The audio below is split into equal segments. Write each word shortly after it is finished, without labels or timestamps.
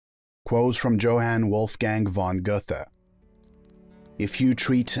Quote from Johann Wolfgang von Goethe. If you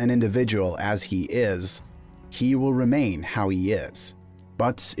treat an individual as he will remain how he is.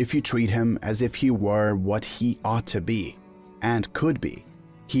 But if you treat him as if he were what he ought to be and could be,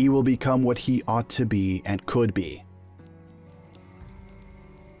 he will become what he ought to be and could be.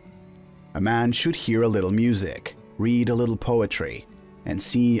 A man should hear a little music, read a little poetry, and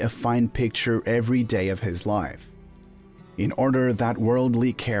see a fine picture every day of his life, in order that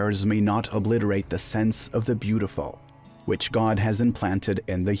worldly cares may not obliterate the sense of the beautiful, which God has implanted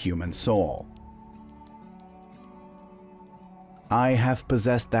in the human soul. I have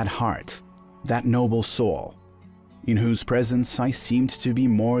possessed that heart, that noble soul, in whose presence I seemed to be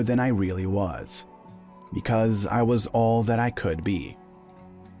more than I really was, because I was all that I could be.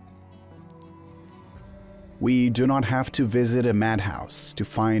 We do not have to visit a madhouse to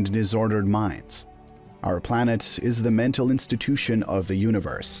find disordered minds. Our planet is the mental institution of the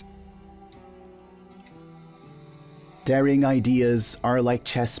universe. Daring ideas are like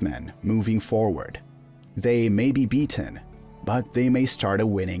chessmen moving forward. They may be beaten, but they may start a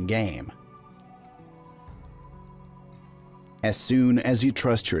winning game. As soon as you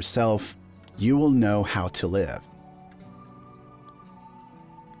trust yourself, you will know how to live.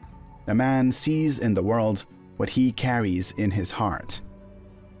 A man sees in the world what he carries in his heart.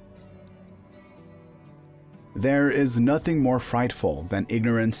 There is nothing more frightful than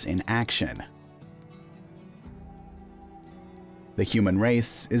ignorance in action. The human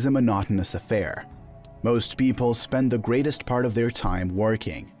race is a monotonous affair. Most people spend the greatest part of their time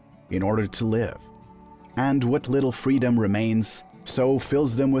working in order to live, and what little freedom remains so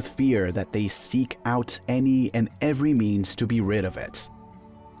fills them with fear that they seek out any and every means to be rid of it.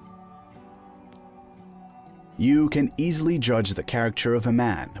 You can easily judge the character of a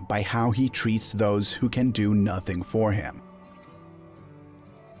man by how he treats those who can do nothing for him.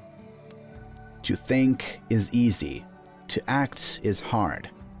 To think is easy, to act is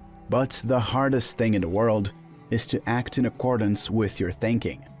hard, but the hardest thing in the world is to act in accordance with your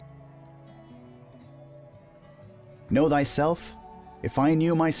thinking. Know thyself? If I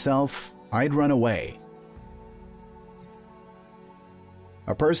knew myself, I'd run away.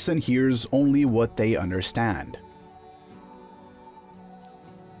 A person hears only what they understand.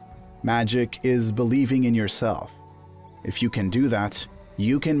 Magic is believing in yourself. If you can do that,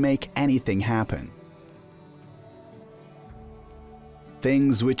 you can make anything happen.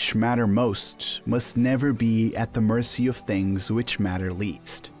 Things which matter most must never be at the mercy of things which matter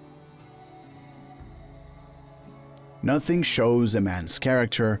least. Nothing shows a man's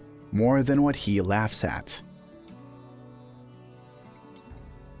character more than what he laughs at.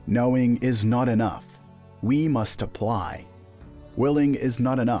 Knowing is not enough. We must apply. Willing is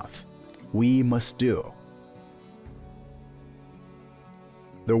not enough. We must do.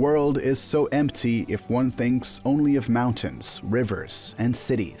 The world is so empty if one thinks only of mountains, rivers, and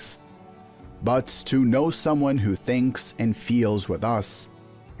cities. But to know someone who thinks and feels with us,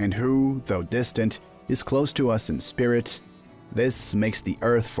 and who, though distant, is close to us in spirit, this makes the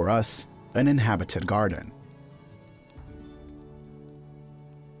earth for us an inhabited garden.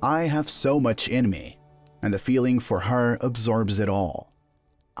 I have so much in me, and the feeling for her absorbs it all.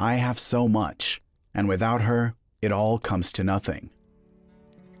 I have so much, and without her, it all comes to nothing.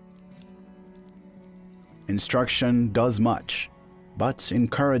 Instruction does much, but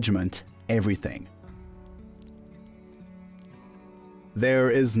encouragement everything. There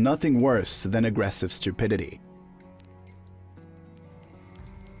is nothing worse than aggressive stupidity.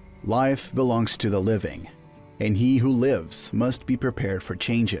 Life belongs to the living, and he who lives must be prepared for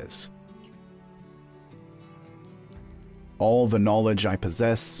changes. All the knowledge I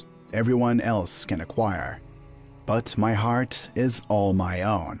possess, everyone else can acquire, but my heart is all my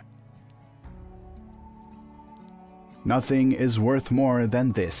own. Nothing is worth more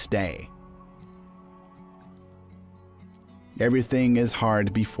than this day. Everything is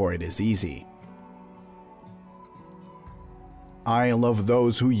hard before it is easy. I love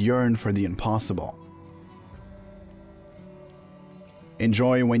those who yearn for the impossible.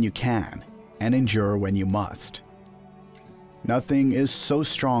 Enjoy when you can, and endure when you must. Nothing is so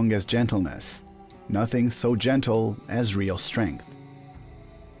strong as gentleness, nothing so gentle as real strength.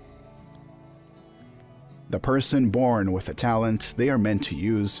 The person born with a talent they are meant to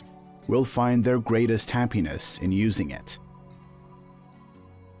use will find their greatest happiness in using it.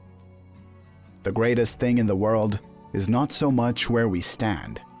 The greatest thing in the world is not so much where we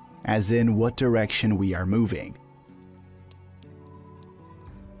stand, as in what direction we are moving.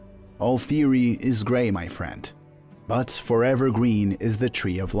 All theory is gray, my friend, but forever green is the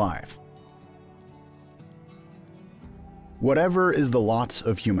tree of life. Whatever is the lot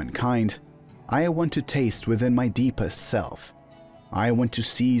of humankind, I want to taste within my deepest self. I want to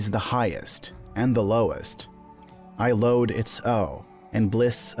seize the highest and the lowest. I load its awe and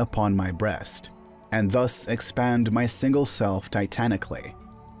bliss upon my breast, and thus expand my single self titanically,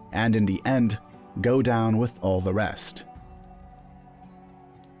 and in the end, go down with all the rest.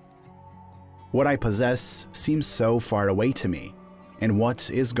 What I possess seems so far away to me, and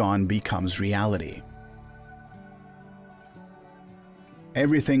what is gone becomes reality.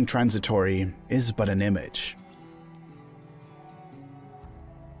 Everything transitory is but an image.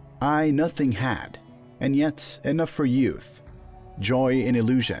 I nothing had, and yet enough for youth, joy in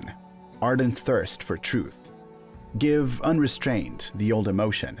illusion, ardent thirst for truth. Give unrestrained the old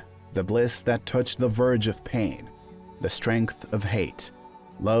emotion, the bliss that touched the verge of pain, the strength of hate,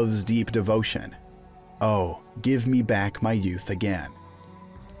 love's deep devotion. Oh, give me back my youth again.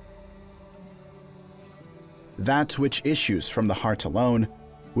 That which issues from the heart alone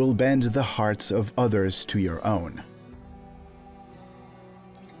will bend the hearts of others to your own.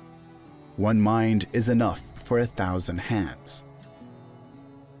 One mind is enough for 1,000 hands.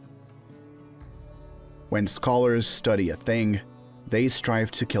 When scholars study a thing, they strive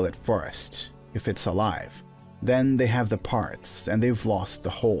to kill it first. If it's alive, then they have the parts and they've lost the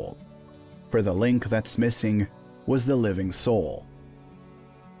whole. For the link that's missing was the living soul.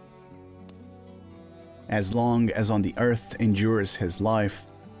 As long as on the earth endures his life,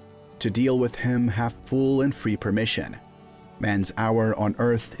 to deal with him have full and free permission. Man's hour on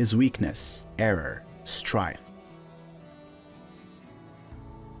earth is weakness, error, strife.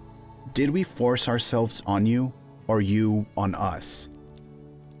 Did we force ourselves on you, or you on us?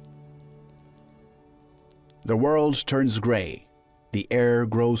 The world turns gray, the air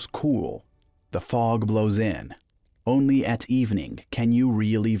grows cool, the fog blows in. Only at evening can you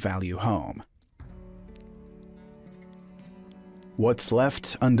really value home. What's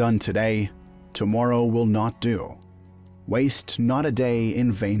left undone today, tomorrow will not do. Waste not a day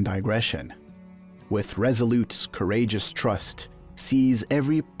in vain digression. With resolute, courageous trust, seize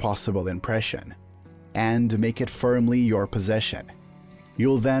every possible impression, and make it firmly your possession.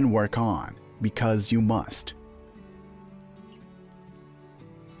 You'll then work on, because you must.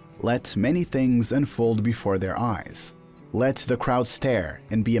 Let many things unfold before their eyes. Let the crowd stare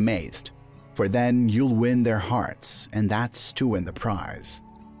and be amazed, for then you'll win their hearts, and that's to win the prize.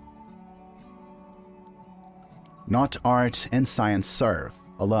 Not art and science serve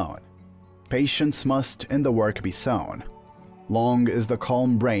alone. Patience must in the work be sown. Long is the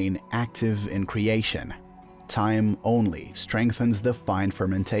calm brain active in creation. Time only strengthens the fine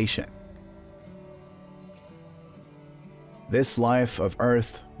fermentation. This life of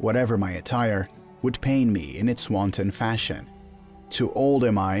earth, whatever my attire, would pain me in its wanton fashion. Too old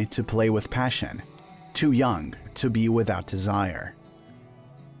am I to play with passion, too young to be without desire.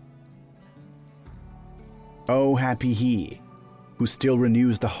 Oh, happy he who still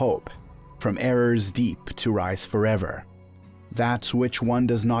renews the hope from errors deep to rise forever. That which one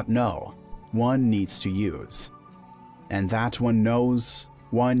does not know, one needs to use, and that one knows,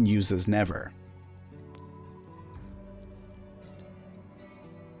 one uses never.